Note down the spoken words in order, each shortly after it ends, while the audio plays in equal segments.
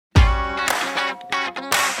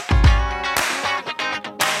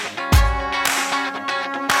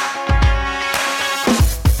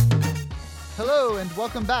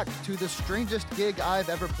welcome back to the strangest gig I've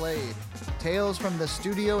ever played. Tales from the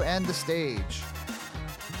studio and the stage.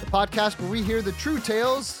 The podcast where we hear the true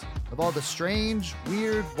tales of all the strange,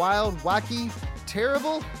 weird, wild, wacky,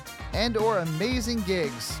 terrible, and or amazing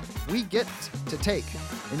gigs we get to take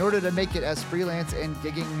in order to make it as freelance and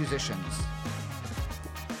gigging musicians.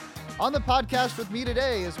 On the podcast with me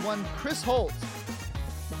today is one Chris Holt.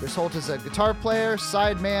 Chris Holt is a guitar player,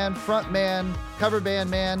 sideman, frontman, cover band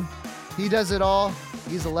man. He does it all.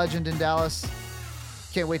 He's a legend in Dallas.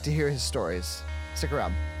 Can't wait to hear his stories. Stick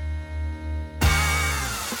around.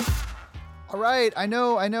 All right, I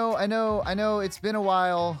know. It's been a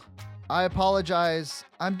while. I apologize.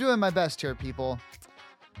 I'm doing my best here, people.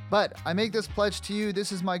 But I make this pledge to you.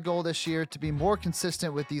 This is my goal this year, to be more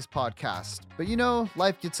consistent with these podcasts. But you know,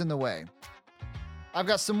 life gets in the way. I've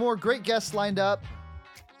got some more great guests lined up,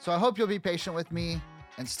 so I hope you'll be patient with me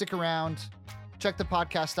and stick around. Check the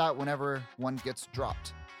podcast out whenever one gets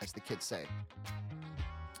dropped, as the kids say.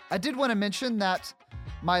 I did want to mention that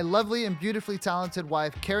my lovely and beautifully talented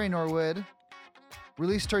wife, Carrie Norwood,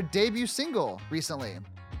 released her debut single recently.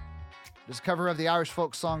 It's a cover of the Irish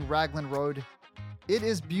folk song Raglan Road. It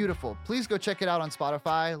is beautiful. Please go check it out on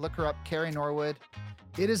Spotify. Look her up, Carrie Norwood.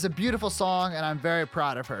 It is a beautiful song, and I'm very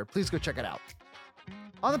proud of her. Please go check it out.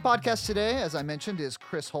 On the podcast today, as I mentioned, is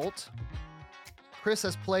Chris Holt. Chris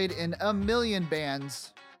has played in a million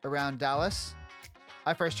bands around Dallas.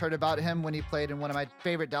 I first heard about him when he played in one of my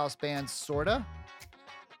favorite Dallas bands, Sorta.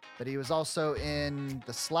 But he was also in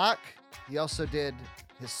The Slack. He also did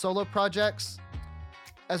his solo projects,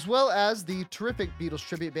 as well as the terrific Beatles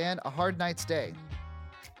tribute band, A Hard Night's Day.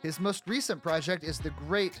 His most recent project is the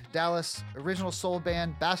great Dallas original soul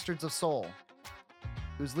band, Bastards of Soul,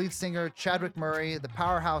 whose lead singer, Chadwick Murray, the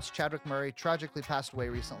powerhouse Chadwick Murray, tragically passed away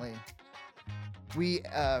recently. We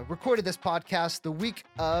recorded this podcast the week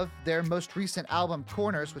of their most recent album,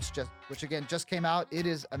 Corners, which again just came out. It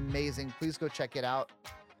is amazing. Please go check it out.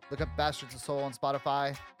 Look up Bastards of Soul on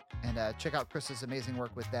Spotify and check out Chris's amazing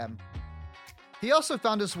work with them. He also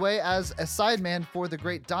found his way as a sideman for the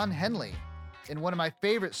great Don Henley in one of my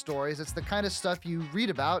favorite stories. It's the kind of stuff you read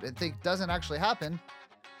about and think doesn't actually happen,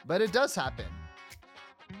 but it does happen.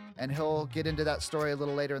 And he'll get into that story a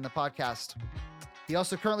little later in the podcast. He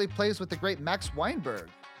also currently plays with the great Max Weinberg,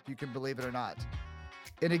 if you can believe it or not,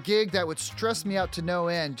 in a gig that would stress me out to no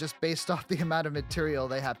end just based off the amount of material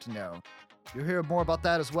they have to know. You'll hear more about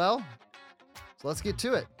that as well. So let's get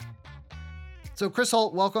to it. So Chris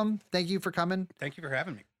Holt, welcome. Thank you for coming. Thank you for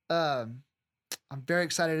having me. I'm very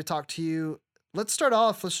excited to talk to you. Let's start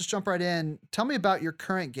off. Let's just jump right in. Tell me about your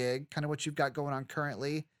current gig, kind of what you've got going on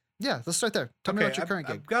currently. Yeah, let's start there. Tell me about your current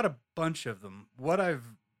gig. I've got a bunch of them. What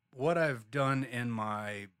I've done in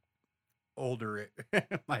my older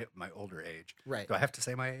my older age. Right. Do I have to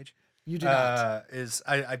say my age? You do not. Is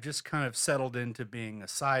I've just kind of settled into being a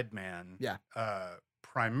sideman. Yeah.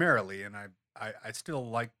 Primarily, and I still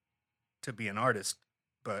like to be an artist,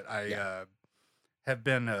 but I have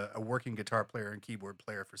been a working guitar player and keyboard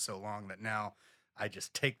player for so long that now I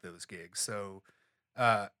just take those gigs. So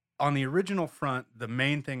on the original front, the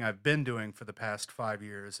main thing I've been doing for the past 5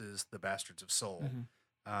 years is the Bastards of Soul. Mm-hmm.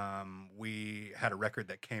 We had a record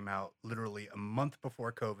that came out literally a month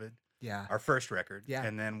before COVID. Yeah. Our first record. Yeah.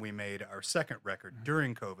 And then we made our second record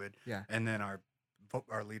during COVID. Yeah. And then our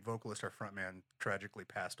lead vocalist, our frontman, tragically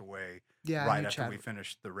passed away Yeah. right after we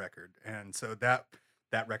finished the record. And so that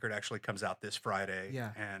record actually comes out this Friday.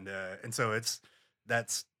 Yeah. And so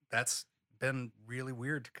that's been really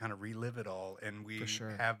weird to kind of relive it all. And we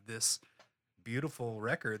have this beautiful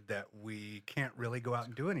record that we can't really go out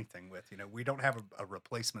and do anything with. You know, we don't have a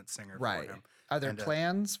replacement singer for him. Are there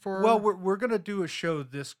plans for? Well, we're going to do a show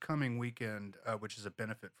this coming weekend, which is a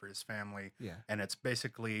benefit for his family. Yeah. And it's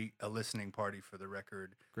basically a listening party for the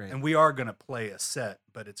record. Great. And we are going to play a set,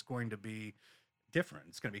 but it's going to be different.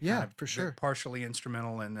 It's going to be kind of for sure. partially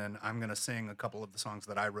instrumental, and then I'm going to sing a couple of the songs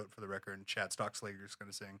that I wrote for the record, and Chad Stockslager is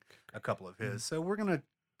going to sing a couple of his. So we're going to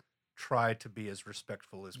try to be as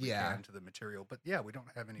respectful as we can to the material, but we don't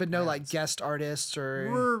have any. But no, like guest artists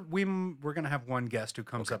or we're gonna have one guest who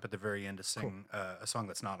comes up at the very end to sing a song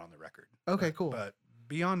that's not on the record. Okay, cool. But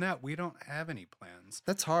beyond that, we don't have any plans.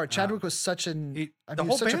 That's hard. Chadwick was such a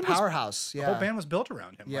powerhouse. The whole band was built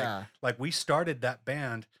around him. Yeah, like we started that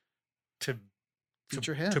band to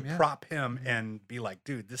feature him, to prop him and be like,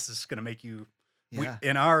 dude, this is gonna make you. Yeah.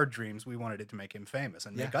 In our dreams, we wanted it to make him famous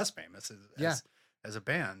and make us famous as a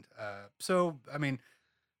band. So, I mean,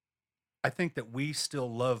 I think that we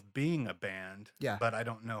still love being a band, but I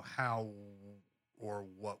don't know how or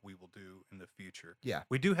what we will do in the future. Yeah.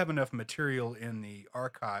 We do have enough material in the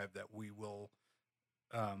archive that we will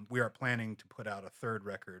we are planning to put out a third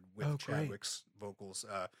record with Oh, great. Chadwick's vocals,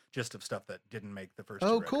 just of stuff that didn't make the first Oh,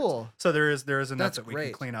 two records. cool. So there is enough That's that we can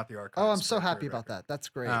great. clean out the archives. Oh, I'm for so a third happy about record. that. That's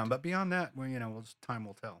great. But beyond that, well, time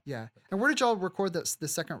will tell. Yeah. And where did y'all record the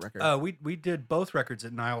second record? We did both records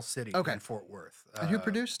at Niles City Okay. in Fort Worth. And who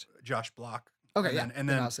produced? Josh Block. Okay, and yeah, then, and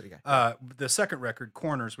the then Niles City guy. the second record,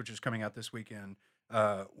 Corners, which is coming out this weekend,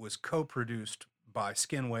 was co-produced by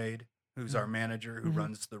Skin Wade, who's our manager, who Mhm.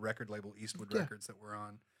 runs the record label Eastwood Yeah. Records that we're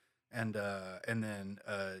on, and then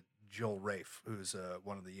Joel Rafe, who's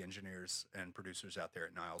one of the engineers and producers out there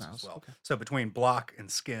at Niles as well. Okay. So between Block and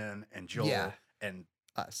Skin and Joel Yeah. and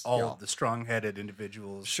Us. all y'all. of the strong-headed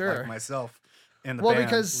individuals Sure. like myself in the Well, band,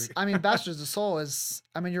 because I mean, Bastards of Soul is.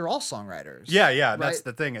 I mean, you're all songwriters. yeah, that's right?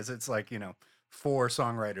 the thing, is it's like, 4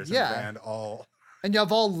 songwriters in Yeah. the band, all And y'all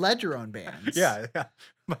have all led your own bands. yeah,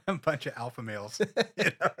 a bunch of alpha males.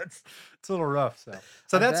 It's a little rough. So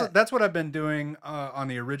I bet. that's what I've been doing on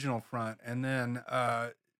the original front, and then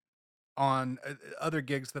on other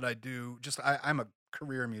gigs that I do. I'm a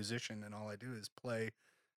career musician, and all I do is play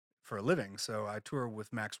for a living. So I tour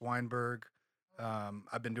with Max Weinberg.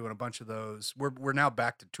 I've been doing a bunch of those. We're now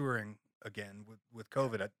back to touring again with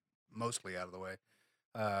COVID mostly out of the way.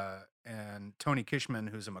 And Tony Kishman,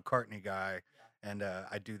 who's a McCartney guy, and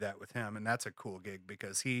I do that with him, and that's a cool gig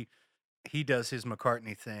because he does his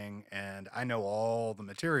McCartney thing, and I know all the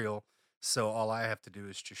material, so all I have to do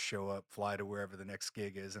is just show up, fly to wherever the next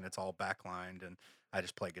gig is, and it's all backlined, and I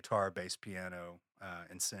just play guitar, bass, piano,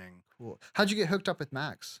 and sing. Cool. How'd you get hooked up with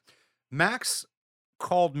Max? Max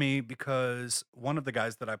called me because one of the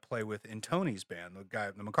guys that I play with in Tony's band, the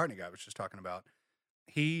McCartney guy I was just talking about,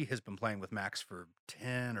 he has been playing with Max for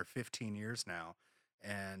 10 or 15 years now.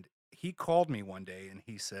 And he called me one day and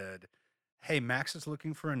he said, "Hey, Max is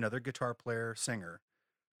looking for another guitar player, singer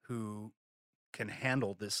who can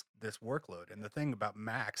handle this workload." And the thing about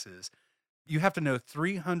Max is you have to know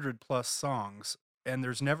 300 plus songs, and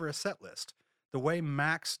there's never a set list. The way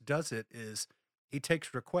Max does it is he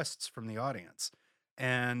takes requests from the audience,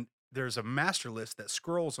 and there's a master list that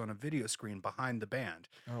scrolls on a video screen behind the band.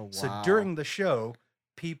 Oh, wow. So during the show,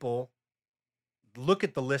 people look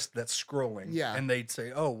at the list that's scrolling, Yeah. and they'd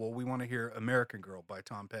say, "Oh, well, we want to hear American Girl by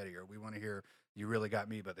Tom Petty, or we want to hear You Really Got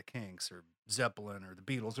Me by the Kinks, or Zeppelin, or the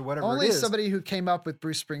Beatles, or whatever Only it is." somebody who came up with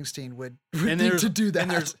Bruce Springsteen would And need to do that.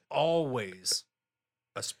 And there's always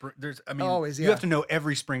Always, you yeah. have to know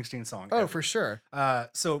every Springsteen song. Oh, ever. for sure.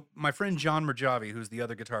 So my friend John Murjavi, who's the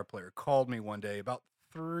other guitar player, called me one day about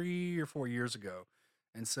 3 or 4 years ago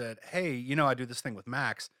and said, "Hey, I do this thing with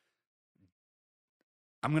Max.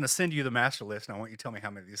 I'm going to send you the master list, and I want you to tell me how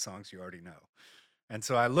many of these songs you already know." And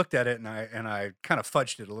so I looked at it, and I kind of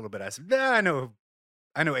fudged it a little bit. I said, I know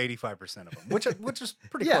 85% of them, which is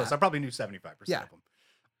pretty Yeah. close. I probably knew 75% Yeah. of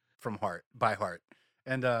them by heart.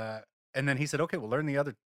 And then he said, "Okay, well, learn the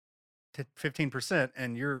other 15%,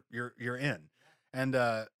 and you're in." And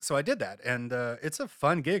so I did that, and it's a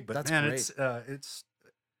fun gig, but That's man, great. it's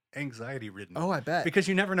anxiety ridden. Oh, I bet. Because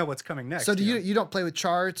you never know what's coming next. So do you don't play with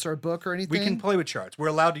charts or a book or anything? We can play with charts. We're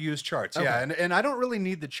allowed to use charts. Yeah. Okay. And I don't really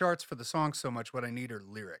need the charts for the songs so much. What I need are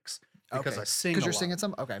lyrics, because I sing. Because a you're lot. singing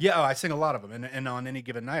some? Okay. Yeah, I sing a lot of them. And on any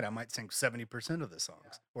given night, I might sing 70% of the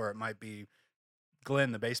songs, or it might be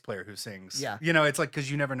Glenn, the bass player, who sings. Yeah. It's like,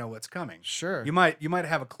 because you never know what's coming. Sure. You might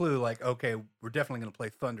have a clue, like, okay, we're definitely going to play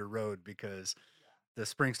Thunder Road because the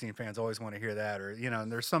Springsteen fans always want to hear that, or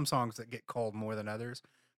and there's some songs that get called more than others,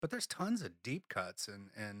 but there's tons of deep cuts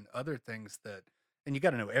and other things that, and you got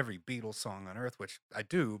to know every Beatles song on earth, which I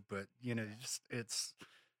do, but it's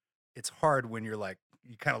hard when you're like,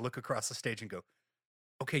 you kind of look across the stage and go,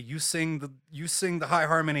 okay, you sing the high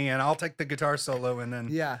harmony and I'll take the guitar solo, and then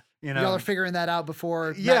Yeah. you Y'all are figuring that out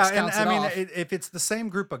before yeah, Max and counts I it mean, off. if it's the same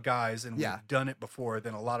group of guys and Yeah. we've done it before,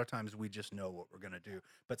 then a lot of times we just know what we're gonna do.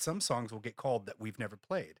 But some songs will get called that we've never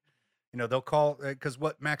played. They'll call, because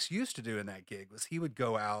what Max used to do in that gig was he would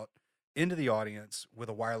go out into the audience with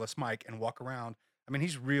a wireless mic and walk around. I mean,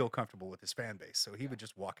 he's real comfortable with his fan base, so he would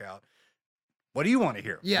just walk out. "What do you want to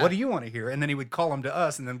hear? Yeah. What do you want to hear?" And then he would call them to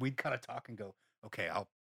us, and then we'd kind of talk and go, "Okay, I'll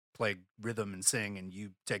play rhythm and sing, and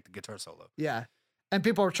you take the guitar solo." Yeah. And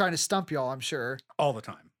people are trying to stump y'all, I'm sure. All the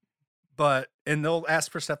time. And they'll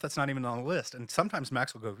ask for stuff that's not even on the list. And sometimes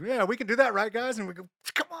Max will go, "Yeah, we can do that, right, guys?" And we go,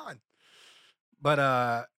 "Come on."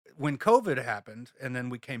 But when COVID happened, and then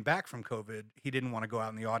we came back from COVID, he didn't want to go out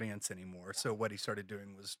in the audience anymore. So what he started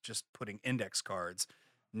doing was just putting index cards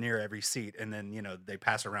near every seat, and then they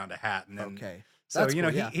pass around a hat, and then Okay. so That's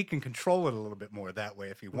cool, yeah. he can control it a little bit more that way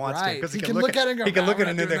if he wants to, Right. because He can look at it and go, he can "Nah, look we're at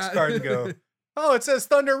an not doing index that." card and go, "Oh, it says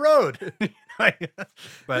Thunder Road."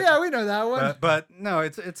 but Yeah, we know that one. but no,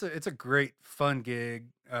 it's a great fun gig.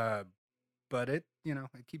 But it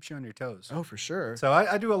it keeps you on your toes. Oh, for sure. So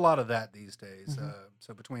I do a lot of that these days. Mhm.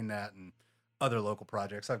 So between that and other local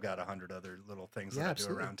projects, I've got 100 other little things that Yeah, I do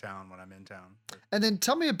absolutely. around town when I'm in town. But And then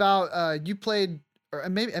tell me about you played, or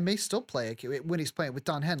maybe I may still play it when he's playing with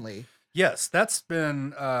Don Henley. yes, that's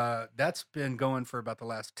been going for about the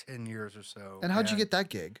last 10 years or so. And how'd you And get that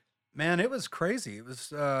gig? man, it was crazy. It was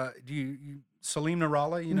do you Salim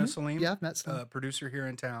Narala, you know Salim, Yeah, I've met some. producer here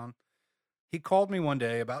in town. He called me one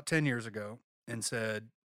day about 10 years ago and said,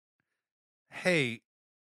 "Hey,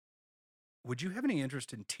 would you have any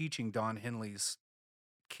interest in teaching Don Henley's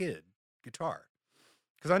kid guitar?"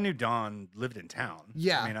 Because I knew Don lived in town. I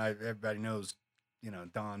Yeah, mean, everybody knows,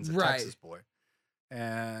 Don's a right. Texas boy.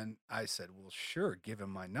 And I said, "Well, sure, give him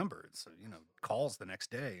my number." So, calls the next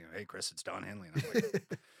day. "Hey, Chris, it's Don Henley." And I'm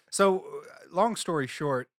like, so, long story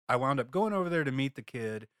short, I wound up going over there to meet the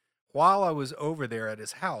kid. While I was over there at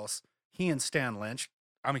his house, he and Stan Lynch.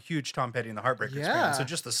 I'm a huge Tom Petty and the Heartbreakers fan. So Yeah,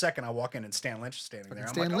 just the second I walk in and Stan Lynch is standing there,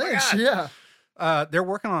 fucking I'm like, Stan "Oh my Lynch. god!" Yeah. They're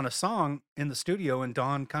working on a song in the studio, and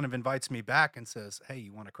Don kind of invites me back and says, "Hey,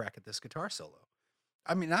 you want to crack at this guitar solo?"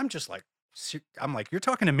 I mean, I'm just like, I'm like, "You're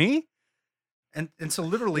talking to me?" And so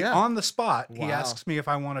literally Yeah. on the spot, he Wow. asks me if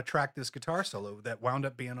I want to track this guitar solo that wound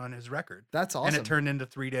up being on his record. That's And it awesome. turned into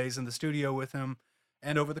 3 days in the studio with him.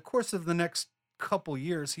 And over the course of the next couple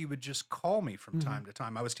years, he would just call me from Mhm. time to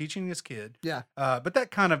time. I was teaching this kid, Yeah. but that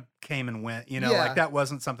kind of came and went, like Yeah. that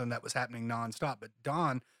wasn't something that was happening nonstop. But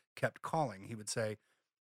Don kept calling. He would say,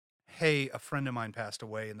 "Hey, a friend of mine passed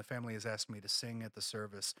away, and the family has asked me to sing at the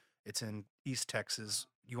service. It's in East Texas.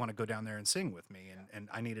 You want to go down there and sing with me?" And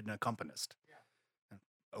I needed an accompanist.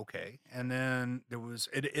 Okay. And then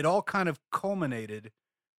it all kind of culminated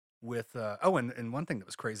with and one thing that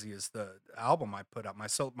was crazy is the album I put out, my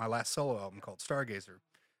last solo album called Stargazer,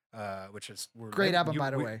 which is Great album,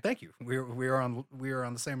 by the way. thank you. We are on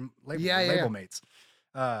the same label, Yeah, we're yeah, yeah. label mates.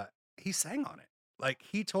 He sang on it. Like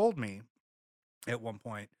he told me at one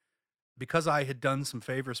point, because I had done some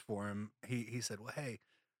favors for him, he said, "Well, hey,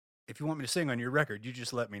 if you want me to sing on your record, you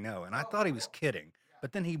just let me know." And I thought he was kidding.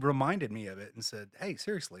 But then he reminded me of it and said, "Hey,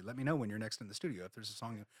 seriously, let me know when you're next in the studio if there's a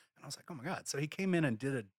song." And I was like, "Oh my god!" So he came in and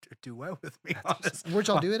did a duet with me on this. Where'd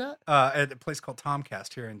y'all do it at? At a place called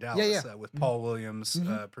Tomcast here in Yeah, Dallas, yeah. with Mhm. Paul Williams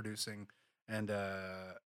Mhm. producing, and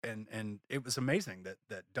it was amazing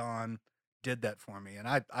that Don did that for me. And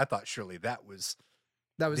I thought surely that was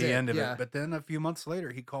That was the it. end of it. Yeah. But then a few months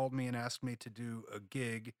later, he called me and asked me to do a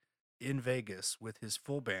gig in Vegas with his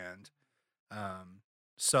full band, um,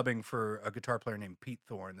 subbing for a guitar player named Pete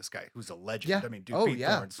Thorne, this guy who's a legend. Yeah. I mean, dude, Oh, Pete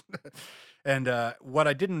yeah. Thorne's. And what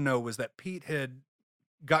I didn't know was that Pete had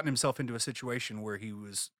gotten himself into a situation where he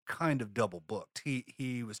was kind of double booked.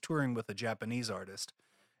 He was touring with a Japanese artist,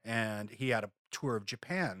 and he had a tour of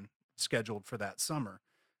Japan scheduled for that summer.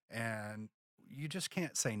 And you just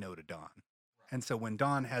can't say no to Don. And so when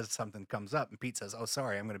Don has something comes up and Pete says, "Oh,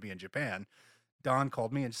 sorry, I'm going to be in Japan," Don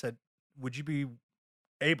called me and said, "Would you be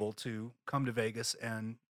able to come to Vegas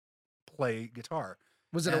and play guitar?"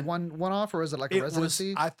 Was it a And one-off or was it like a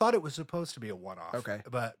residency? I thought it was supposed to be a one-off. Okay.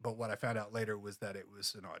 But what I found out later was that it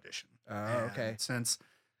was an audition. Oh, And okay. since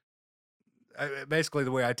basically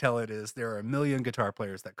the way I tell it is there are a million guitar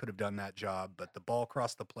players that could have done that job, but the ball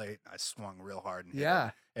crossed the plate. I swung real hard and hit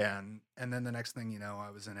Yeah. it. And then the next thing you know, I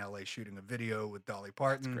was in LA shooting a video with Dolly That's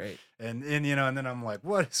Parton. great. And then I'm like,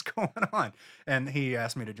 what is going on? And he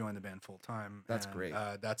asked me to join the band full time. That's And great.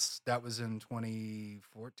 that was in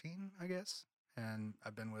 2014, I guess. And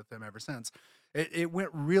I've been with him ever since. It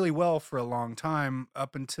went really well for a long time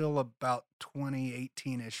up until about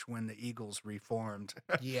 2018-ish when the Eagles reformed.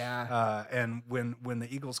 Yeah. And when the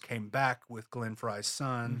Eagles came back with Glenn Fry's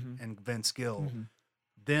son Mhm. and Vince Gill, Mhm.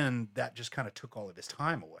 then that just kind of took all of his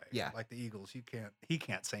time away. Yeah. Like the Eagles, he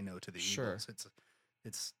can't say no to the Sure. Eagles.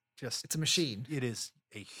 It's just It's a machine. it is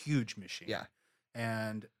a huge machine. Yeah.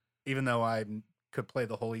 And even though I could play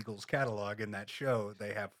the whole Eagles catalog in that show,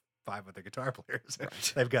 they have 5 other guitar players.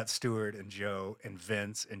 Right. They've got Stewart and Joe and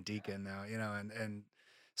Vince and Deacon now, and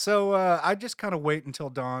so I just kind of wait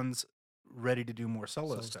until Don's ready to do more solo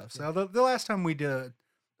Solo stuff. stuff, yeah. So the last time we did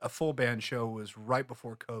a full band show was right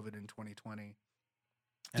before COVID in 2020. Do you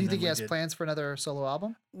And then think he we has did, plans for another solo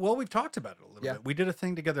album? well, we've talked about it a little Yeah. bit. We did a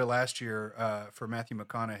thing together last year for Matthew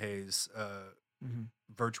McConaughey's Mhm.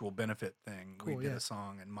 virtual benefit thing. We Cool, did yeah. a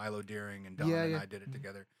song, and Milo Deering and Don Yeah, and yeah. I did it Mhm.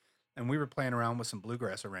 together. And we were playing around with some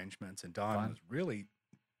bluegrass arrangements, and Don Fun. was really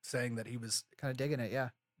saying that he was Kinda digging it,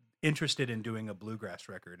 yeah. interested in doing a bluegrass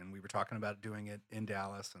record, and we were talking about doing it in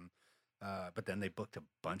Dallas. And But then they booked a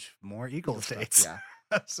bunch more Eagles stuff, dates. yeah.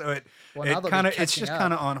 So Well, now it they'll be kind of it's catching just up.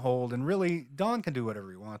 kind of on hold, and really Don can do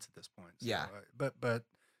whatever he wants at this point. So, Yeah. but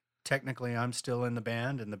technically I'm still in the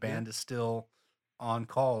band, and the band is still on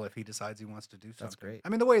call if he decides he wants to do something. That's great. I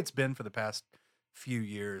mean, the way it's been for the past few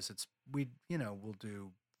years, we'll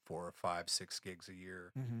do 4 or 5, 6 gigs a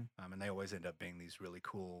year, and they always end up being these really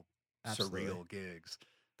cool, Absolutely. surreal gigs.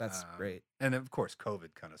 That's great. And of course,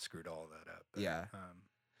 COVID kind of screwed all that up. But, Yeah.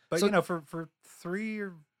 But So- for 3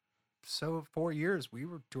 or so 4 years, we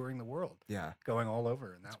were touring the world, Yeah. going all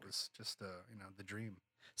over, and that was just the dream.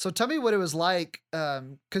 So tell me what it was like,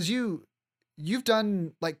 because you've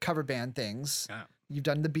done like cover band things. Yeah. You've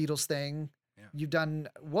done the Beatles thing. Yeah. You've done.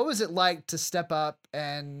 What was it like to step up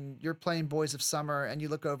and you're playing Boys of Summer and you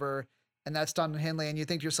look over and that's Don Henley and you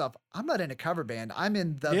think to yourself, I'm not in a cover band. I'm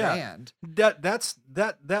in the band.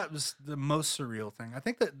 That was the most surreal thing. I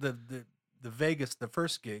think that the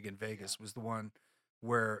first gig in Vegas was the one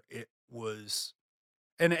where it was,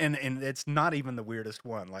 and it's not even the weirdest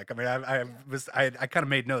one. Like, I mean, I kind of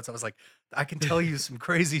made notes. I was like, I can tell you some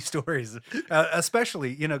crazy stories,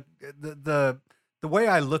 especially, the way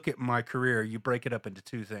I look at my career, you break it up into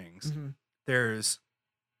two things. There's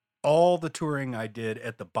all the touring I did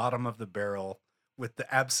at the bottom of the barrel with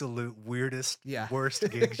the absolute weirdest, worst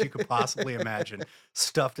gigs you could possibly imagine,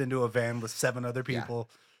 stuffed into a van with 7 other people,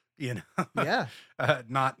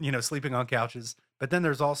 not, sleeping on couches. But then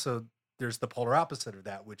there's the polar opposite of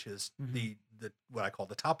that, which is the what I call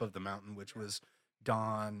the top of the mountain, which was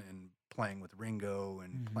Don and playing with Ringo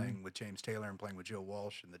and playing with James Taylor and playing with Joe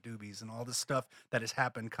Walsh and the Doobies and all this stuff that has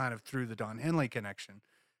happened kind of through the Don Henley connection.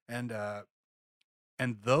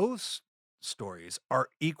 And those stories are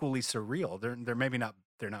equally surreal. They're maybe not,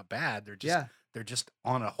 they're not bad. They're just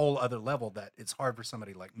on a whole other level that it's hard for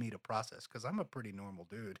somebody like me to process, because I'm a pretty normal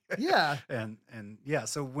dude. Yeah. and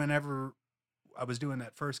so whenever I was doing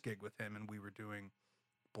that first gig with him and we were doing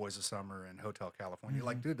Boys of Summer and Hotel California,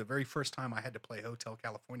 like, dude, the very first time I had to play Hotel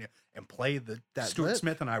California and play Stuart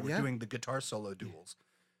Smith and I were doing the guitar solo duels,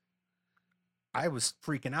 I was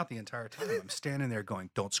freaking out the entire time. I'm standing there going,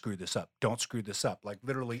 don't screw this up. Don't screw this up. Like,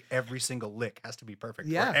 literally every single lick has to be perfect.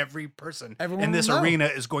 Yeah. Or every person Everyone in this will know. arena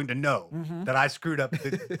is going to know that I screwed up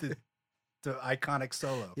the iconic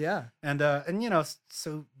solo. Yeah. And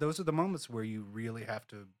so those are the moments where you really have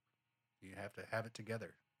to have it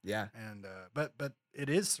together. Yeah. And but it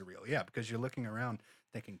is surreal, because you're looking around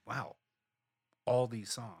thinking, wow, all these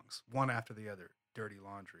songs, one after the other, Dirty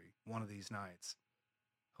Laundry, One of These Nights,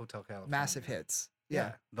 Hotel California, Massive hits.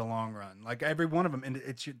 Yeah. The Long Run, like every one of them, and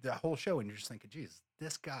it's the whole show, and you're just thinking, geez,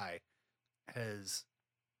 this guy has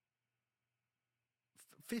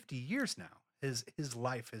 50 years now. His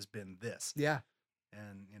life has been this. Yeah.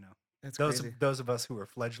 And It's those crazy. those of us who are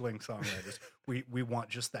fledgling songwriters, we want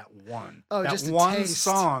just that one, Oh, that just a one taste.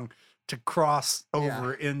 song to cross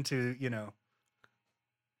over into,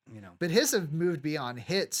 But his have moved beyond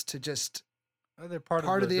hits to just they're part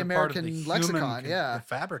of the they're part American human lexicon, the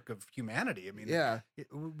fabric of humanity. I mean, Yeah.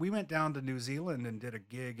 we went down to New Zealand and did a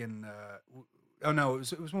gig in it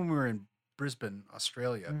was when we were in Brisbane,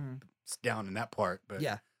 Australia. It's down in that part, but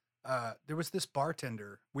there was this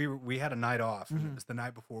bartender. We had a night off, and it was the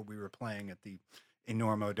night before we were playing at the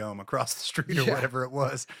Enormo Dome across the street or whatever it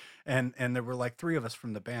was, and there were like 3 of us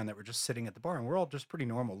from the band that were just sitting at the bar, and we're all just pretty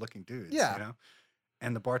normal looking dudes,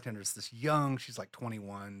 And the bartender's this young, she's like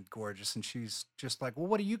 21, gorgeous, and she's just like, well,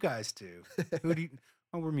 what do you guys do? Who do you?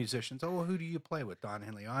 Oh, we're musicians. Oh, well, who do you play with? Don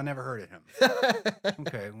Henley. Oh, I never heard of him.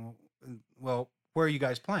 Okay, well, where are you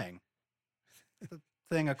guys playing? The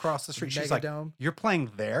thing across the street. She's like, Megadome. you're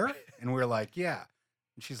playing there? And we're like, yeah.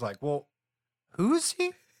 And she's like, well, who's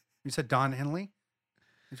he? We said, Don Henley.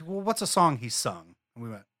 And she said, well, what's a song he sung? And we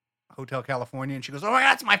went, Hotel California. And she goes, oh my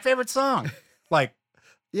God, it's my favorite song. Like,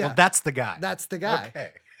 well, that's the guy. That's the guy.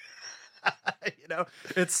 Okay.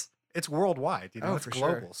 It's worldwide, it's for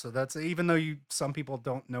global. sure. So that's, even though some people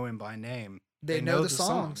don't know him by name, They know the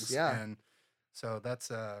songs. Yeah. And so that's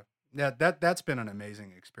that's been an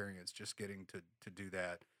amazing experience, just getting to do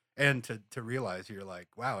that, and to realize you're like,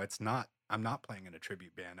 wow, I'm not playing in a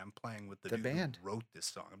tribute band. I'm playing with the dude band who wrote this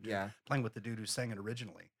song. Yeah. Playing with the dude who sang it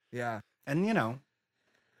originally. Yeah. And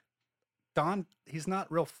Don, he's not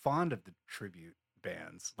real fond of the tribute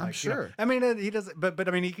bands. I'm sure. I mean, he doesn't, but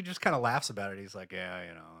I mean, he just kind of laughs about it. He's like, yeah,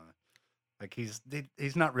 like he's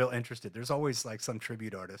not real interested. There's always like some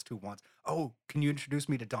tribute artist who wants, oh, can you introduce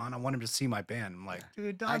me to Don? I want him to see my band. I'm like,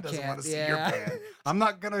 dude, Don doesn't want to see your band. I'm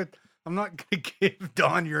not gonna give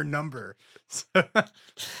Don your number. So,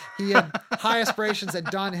 He had high aspirations that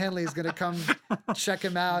Don Henley is going to come check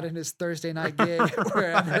him out in his Thursday night gig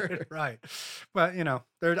wherever. right. But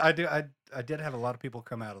I did have a lot of people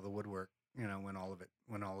come out of the woodwork, you know, when all of it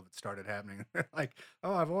started happening. Like,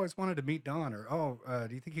 oh, I've always wanted to meet Don, or oh,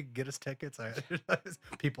 do you think you could get us tickets?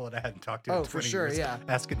 People that I hadn't talked to in Oh, for 20 sure, years yeah.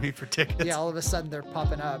 asking me for tickets. Yeah, all of a sudden they're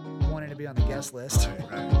popping up wanting to be on the guest list.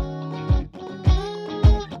 Right.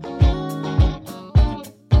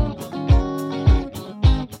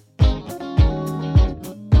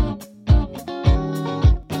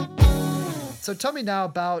 So tell me now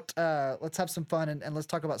about, let's have some fun and let's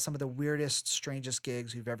talk about some of the weirdest, strangest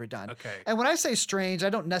gigs you've ever done. Okay. And when I say strange, I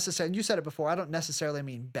don't necessarily, and you said it before, I don't necessarily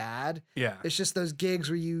mean bad. Yeah. It's just those gigs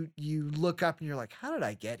where you look up and you're like, how did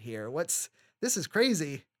I get here? This is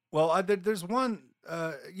crazy. Well, there's one,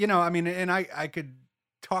 you know, I mean, and I could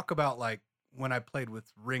talk about like when I played with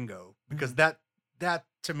Ringo, because that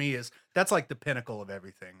to me that's like the pinnacle of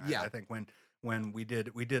everything. Yeah. I think when we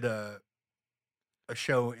did a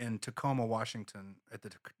show in Tacoma, Washington, at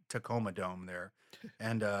the Tacoma Dome there,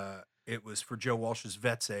 and it was for Joe Walsh's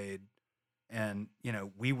Vets Aid, and you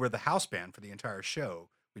know, we were the house band for the entire show.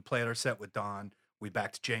 We played our set with Don. We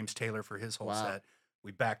backed James Taylor for his whole Wow. set.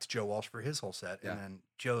 We backed Joe Walsh for his whole set, Yeah. and then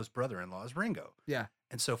Joe's brother-in-law is Ringo. Yeah.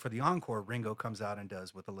 And so for the encore, Ringo comes out and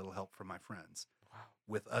does With a Little Help from My Friends. Wow.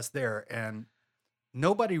 With us there, and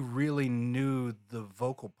nobody really knew the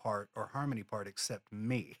vocal part or harmony part except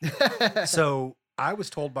me. So I was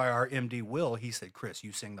told by our MD Will, he said, Chris,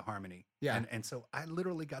 you sing the harmony. Yeah. And so I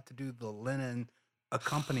literally got to do the Lennon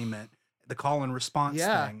accompaniment, the call and response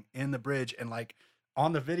Yeah. thing in the bridge, and like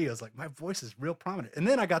on the videos, like my voice is real prominent. And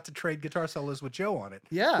then I got to trade guitar solos with Joe on it.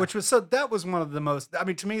 Yeah. Which was, so that was one of the most, I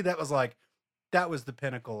mean, to me, that was the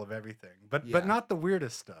pinnacle of everything, but Yeah. not the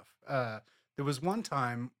weirdest stuff. There was one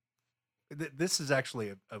time, this is actually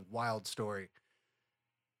a wild story.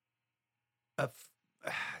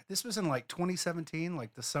 This was in like 2017,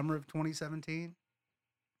 like the summer of 2017.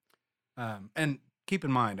 And keep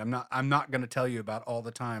in mind, I'm not going to tell you about all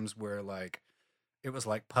the times where like it was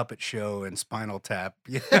like Puppet Show and Spinal Tap.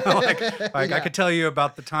 You know, like I Yeah. could tell you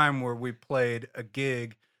about the time where we played a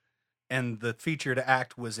gig and the featured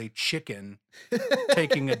act was a chicken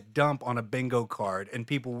taking a dump on a bingo card, and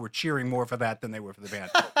people were cheering more for that than they were for the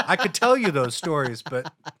band. I could tell you those stories,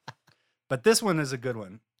 but this one is a good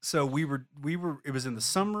one. So we were it was in the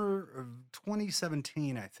summer of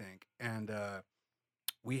 2017, I think, and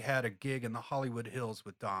we had a gig in the Hollywood Hills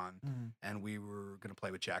with Don, Mhm. and we were going to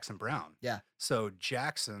play with Jackson Brown. Yeah. So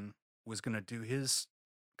Jackson was going to do his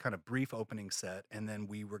kind of brief opening set, and then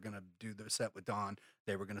we were going to do the set with Don.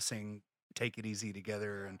 They were going to sing Take It Easy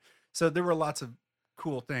together, and so there were lots of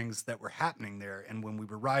cool things that were happening there. And when we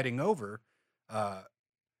were riding over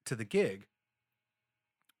to the gig,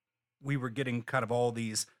 we were getting kind of all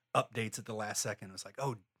these updates at the last second. It was like,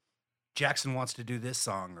 oh, Jackson wants to do this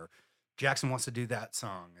song, or Jackson wants to do that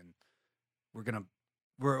song, and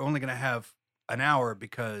we're only gonna have an hour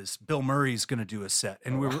because Bill Murray's gonna do a set.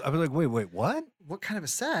 And I was like, wait, what? What kind of a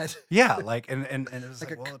set? Yeah, like, and it was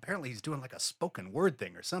Like like, a well, apparently he's doing like a spoken word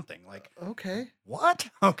thing or something. Like, Okay. what?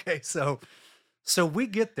 Okay, so we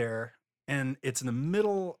get there, and it's in the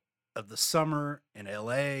middle of the summer in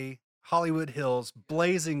LA, Hollywood Hills,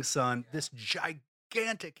 blazing sun, this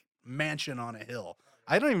gigantic mansion on a hill.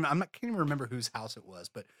 Can't even remember whose house it was,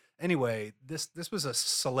 but anyway, this was a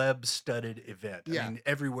celeb studded event. Yeah. I mean,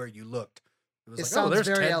 everywhere you looked, it was It like, sounds oh, there's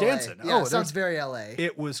very Ted LA. Danson. Yeah, Oh, it sounds very LA.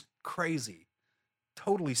 it was crazy,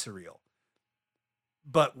 totally surreal.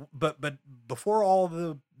 But before all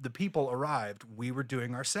the people arrived, we were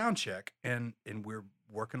doing our sound check, and we're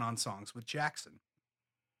working on songs with Jackson.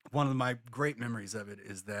 One of my great memories of it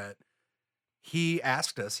is that he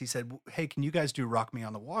asked us, he said, hey, can you guys do Rock Me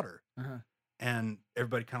on the Water? Uh-huh. And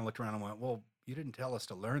everybody kind of looked around and went, well, you didn't tell us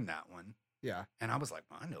to learn that one. Yeah. And I was like,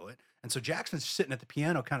 well, I know it. And so Jackson's sitting at the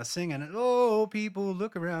piano kind of singing, and, oh, people,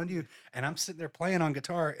 look around you. And I'm sitting there playing on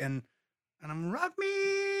guitar, and I'm rock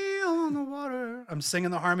me on the water. I'm singing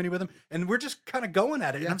the harmony with him, and we're just kind of going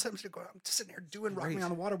at it. Yeah. And I'm just sitting here doing Rock Me Great. on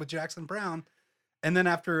the Water with Jackson Brown. And then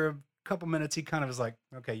after a couple minutes, he kind of was like,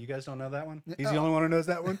 okay, you guys don't know that one? He's the only one who knows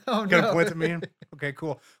that one? Oh, Kind of no. points at me. And, okay,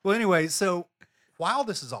 cool. Well, anyway, so while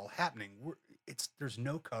this is all happening, there's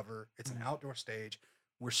no cover. It's an outdoor stage.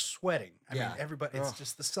 We're sweating. I mean, Yeah. everybody, it's Ugh.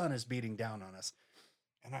 just the sun is beating down on us.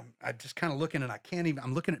 And I'm just kind of looking, and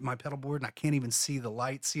I'm looking at my pedal board, and I can't even see the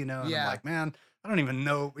lights, you know? And Yeah. I'm like, man, I don't even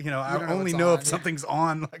know, I don't know only what's know on, if yeah. something's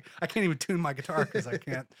on. Like, I can't even tune my guitar because I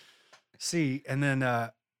can't see. And then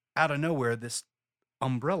out of nowhere, this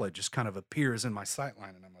umbrella just kind of appears in my sight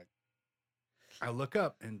line, and I'm like, I look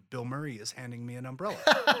up, and Bill Murray is handing me an umbrella.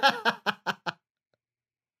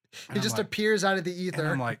 He just appears out of the And ether.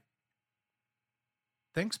 I'm like,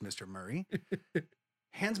 thanks, Mr. Murray.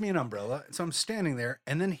 hands me an umbrella. And so I'm standing there,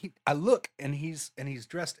 and then I look, and he's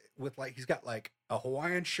dressed with like, he's got like a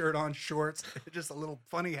Hawaiian shirt on, shorts, just a little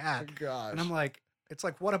funny Oh, hat. gosh. And I'm like, it's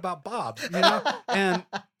like, what about Bob? You know? And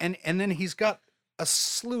then he's got a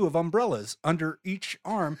slew of umbrellas under each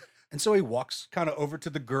arm. And so he walks kind of over to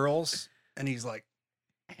the girls, and he's like,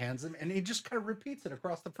 hands them, and he just kind of repeats it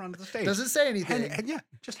across the front of the stage. Doesn't say anything. And yeah,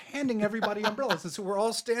 just handing everybody umbrellas. And so we're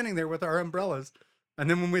all standing there with our umbrellas. And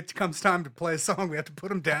then when it comes time to play a song, we have to put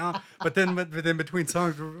them down. But then between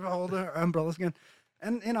songs, we hold our umbrellas again.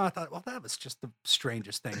 And, I thought, well, that was just the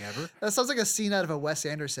strangest thing ever. That sounds like a scene out of a Wes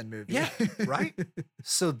Anderson movie. Yeah, right?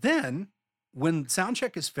 So then when sound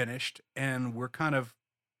check is finished and we're kind of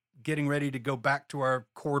getting ready to go back to our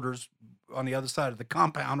quarters on the other side of the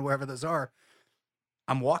compound, wherever those are,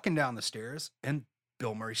 I'm walking down the stairs and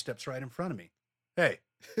Bill Murray steps right in front of me. Hey.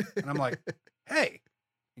 And I'm like, hey.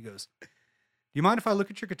 He goes, do you mind if I look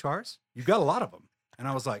at your guitars? You've got a lot of them. And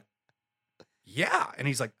I was like, yeah. And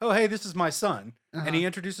he's like, oh, hey, this is my son. And he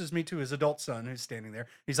introduces me to his adult son who's standing there.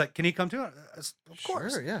 He's like, can he come too? Of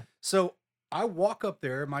course. Sure, yeah. So I walk up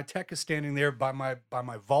there. My tech is standing there by my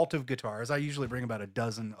vault of guitars. I usually bring about a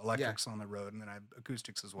dozen electrics on the road, and then I have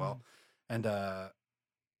acoustics as well. And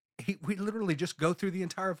we literally just go through the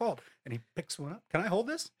entire vault, and he picks one up. Can I hold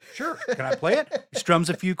this? Sure. Can I play it? He strums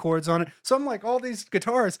a few chords on it. So I'm like, all these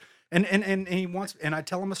guitars, and he wants, and I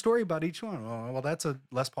tell him a story about each one. Oh, well, that's a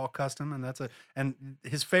Les Paul custom, and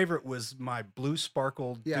his favorite was my blue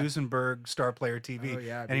sparkled Duesenberg Star Player TV. Oh,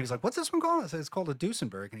 yeah, and he was like, what's this one called? I said, it's called a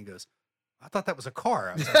Duesenberg. And he goes, I thought that was a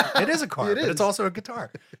car. I was like, it is a car, but it's also a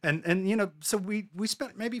guitar. And so we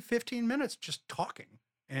spent maybe 15 minutes just talking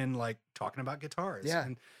and like talking about guitars. Yeah.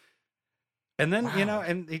 And then,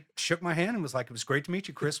 and he shook my hand and was like, it was great to meet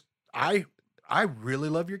you, Chris. I really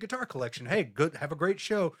love your guitar collection. Hey, good. Have a great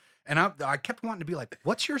show. And I kept wanting to be like,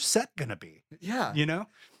 what's your set going to be? Yeah. Well,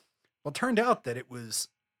 it turned out that it was,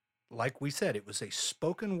 like we said, it was a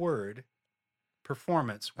spoken word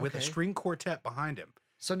performance with a string quartet behind him.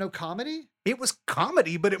 So no comedy? It was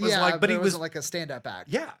comedy, but it was but he was like a stand-up act.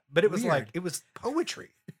 Yeah, but it was like, it was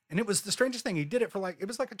poetry. And it was the strangest thing. He did it for it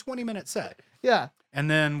was like a 20-minute set. Yeah.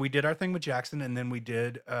 And then we did our thing with Jackson, and then we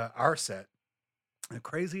did our set. The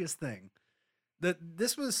craziest thing,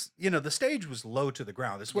 this was, the stage was low to the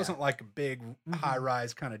ground. This wasn't like a big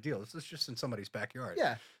high-rise kind of deal. This was just in somebody's backyard.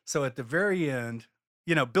 Yeah. So at the very end,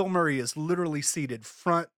 Bill Murray is literally seated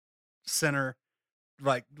front, center,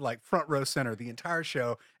 like front row center the entire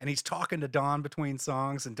show, and he's talking to Don between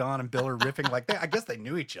songs, and Don and Bill are riffing I guess they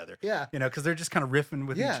knew each other. Yeah. Because they're just kind of riffing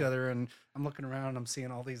with each other, and I'm looking around and I'm seeing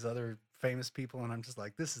all these other famous people, and I'm just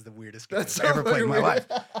like, this is the weirdest game I've ever played in my life.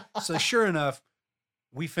 So sure enough,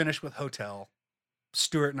 we finished with Hotel.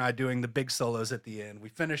 Stuart and I doing the big solos at the end. We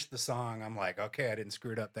finished the song. I'm like, okay, I didn't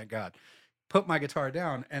screw it up, thank God. Put my guitar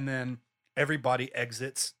down, and then everybody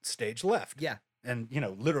exits stage left. Yeah. And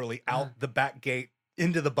literally out the back gate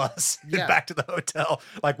into the bus and Yeah. back to the hotel.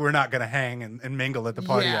 Like, we're not going to hang and mingle at the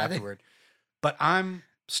party afterward. But I'm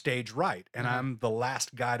stage right, and I'm the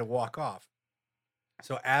last guy to walk off.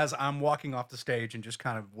 So as I'm walking off the stage and just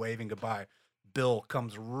kind of waving goodbye, Bill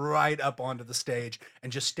comes right up onto the stage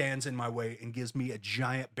and just stands in my way and gives me a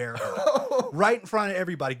giant bear hug. Right in front of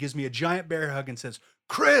everybody, gives me a giant bear hug and says,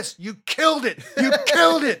 Chris, you killed it. You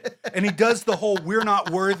killed it. And he does the whole we're not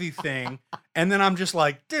worthy thing. And then I'm just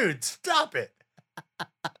like, dude, stop it.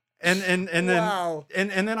 And then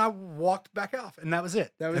I walked back off, and that was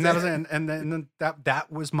it. And then that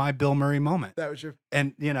was my Bill Murray moment. That was your,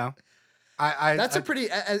 and that's a pretty,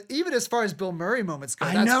 even as far as Bill Murray moments go,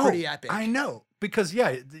 that's pretty epic. I know, because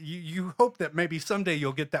you hope that maybe someday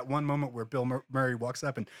you'll get that one moment where Bill Murray walks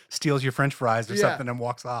up and steals your French fries or something and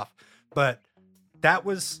walks off. But that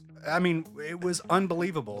was, it was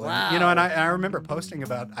unbelievable. Wow. And I remember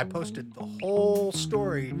I posted the whole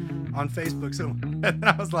story on Facebook. So and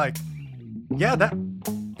I was like, yeah, that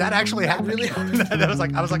actually happened. Really happened.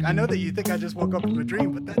 I was like, I know that you think I just woke up from a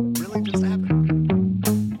dream, but that really just happened.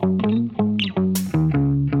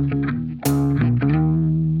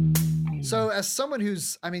 So as someone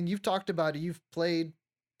who's, you've talked about it, you've played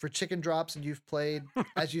for Chicken Drops, and you've played,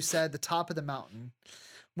 as you said, the top of the mountain.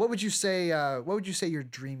 What would you say your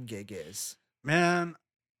dream gig is? Man,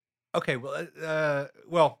 okay,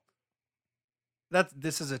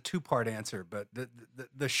 this is a two-part answer, but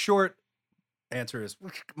the short answer is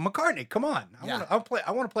McCartney. Come on, I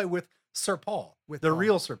want to play with Sir Paul, with the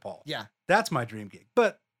real Sir Paul. Yeah, that's my dream gig.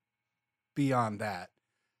 But beyond that,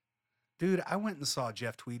 dude, I went and saw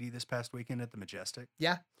Jeff Tweedy this past weekend at the Majestic.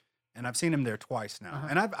 Yeah, and I've seen him there twice now,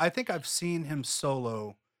 and I think I've seen him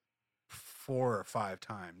solo 4 or 5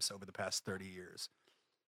 times over the past 30 years.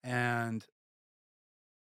 And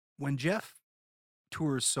when Jeff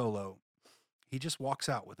tours solo, he just walks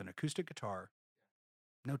out with an acoustic guitar,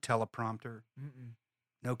 no teleprompter,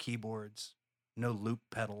 no keyboards, no loop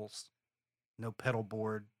pedals, no pedal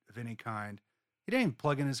board of any kind. He didn't even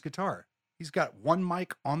plug in his guitar. He's got one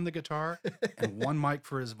mic on the guitar and one mic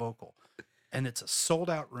for his vocal. And it's a sold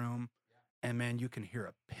out room. And man, you can hear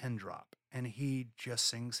a pin drop. And he just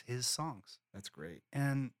sings his songs. That's great.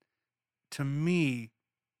 And to me,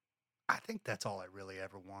 I think that's all I really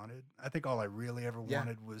ever wanted. I think all I really ever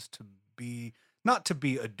wanted was to be, not to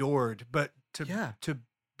be adored, but to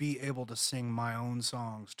be able to sing my own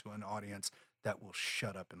songs to an audience that will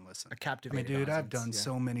shut up and listen. A captivated dude, audience. I've done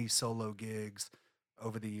so many solo gigs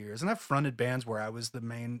over the years, and I've fronted bands where I was the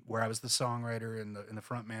songwriter and the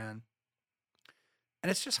front man. And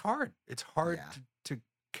it's just hard. It's hard to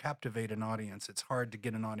captivate an audience. It's hard to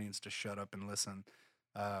get an audience to shut up and listen.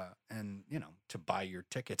 And to buy your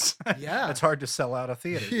tickets. It's hard to sell out a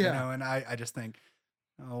theater. And I just think,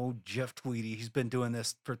 oh, Jeff Tweedy, he's been doing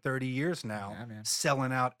this for 30 years now,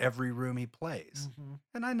 selling out every room he plays.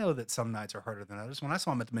 And I know that some nights are harder than others. When I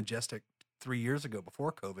saw him at the Majestic 3 years ago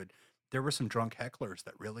before COVID, there were some drunk hecklers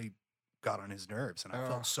that really got on his nerves, and I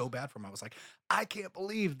felt so bad for him. I was like, I can't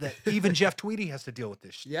believe that even Jeff Tweedy has to deal with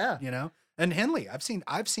this. And Henley,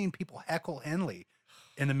 I've seen people heckle Henley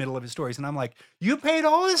in the middle of his stories, and I'm like, you paid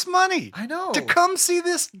all this money, I know, to come see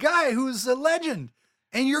this guy who's a legend,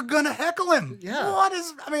 and you're gonna heckle him. What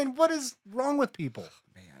is wrong with people,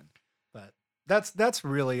 man? But that's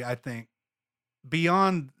really, I think,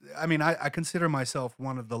 beyond. I mean, I consider myself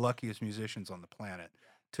one of the luckiest musicians on the planet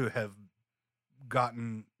to have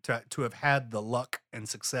gotten to have had the luck and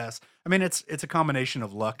success. I mean, it's a combination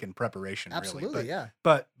of luck and preparation. Absolutely, really.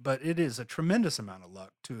 But it is a tremendous amount of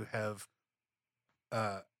luck to have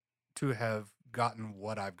gotten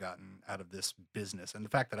what I've gotten out of this business, and the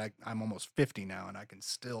fact that I'm almost 50 now and I can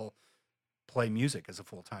still play music as a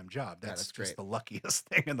full-time job. That's just great. the luckiest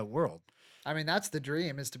thing in the world. I mean, that's the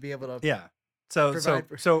dream, is to be able to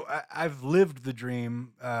So I've lived the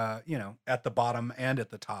dream, at the bottom and at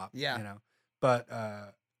the top.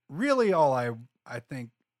 But really, all I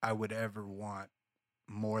think I would ever want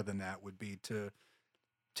more than that would be to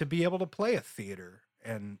be able to play a theater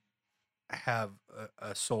and have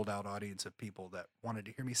a sold out audience of people that wanted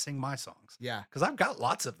to hear me sing my songs. Because I've got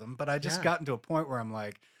lots of them, but I just gotten to a point where I'm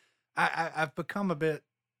like, I've become a bit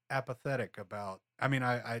apathetic about. I mean,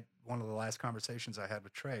 I one of the last conversations I had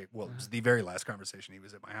with Trey. Well, it was the very last conversation. He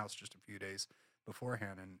was at my house just a few days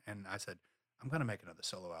beforehand, and I said, I'm gonna make another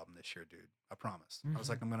solo album this year, dude. I promise. I was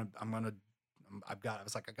like, I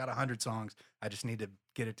got 100 songs. I just need to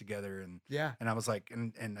get it together, and I was like,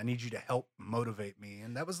 and I need you to help motivate me.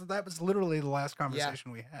 And that was literally the last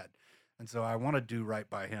conversation we had. And so I want to do right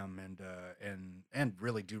by him, and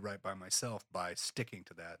really do right by myself by sticking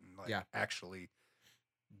to that, and actually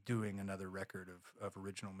doing another record of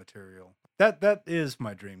original material. That is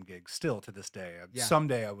my dream gig still to this day.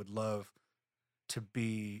 Someday I would love to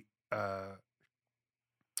be.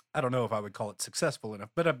 I don't know if I would call it successful enough,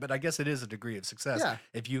 but I guess it is a degree of success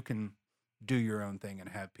if you can do your own thing and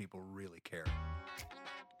have people really care.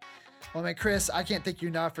 Well, man, Chris, I can't thank you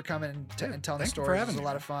enough for coming and telling the story. It was a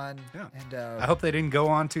lot of fun. And I hope they didn't go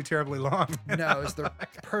on too terribly long. No, it was the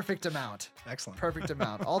perfect amount. Excellent. Perfect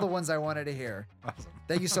amount. All the ones I wanted to hear. Awesome.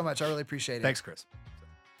 Thank you so much. I really appreciate it. Thanks, Chris.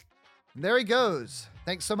 There he goes.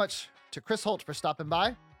 Thanks so much to Chris Holt for stopping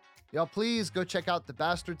by. Y'all, please go check out the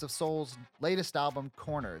Bastards of Soul's latest album,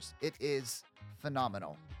 Corners. It is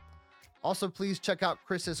phenomenal. Also, please check out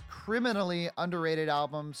Chris's criminally underrated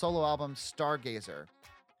solo album, Stargazer.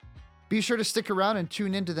 Be sure to stick around and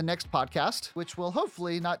tune into the next podcast, which will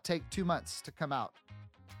hopefully not take 2 months to come out.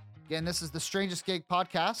 Again, this is the Strangest Gig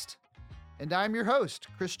podcast, and I'm your host,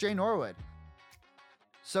 Chris J. Norwood.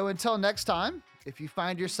 So until next time, if you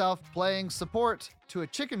find yourself playing support to a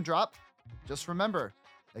chicken drop, just remember,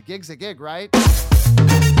 a gig's a gig, right?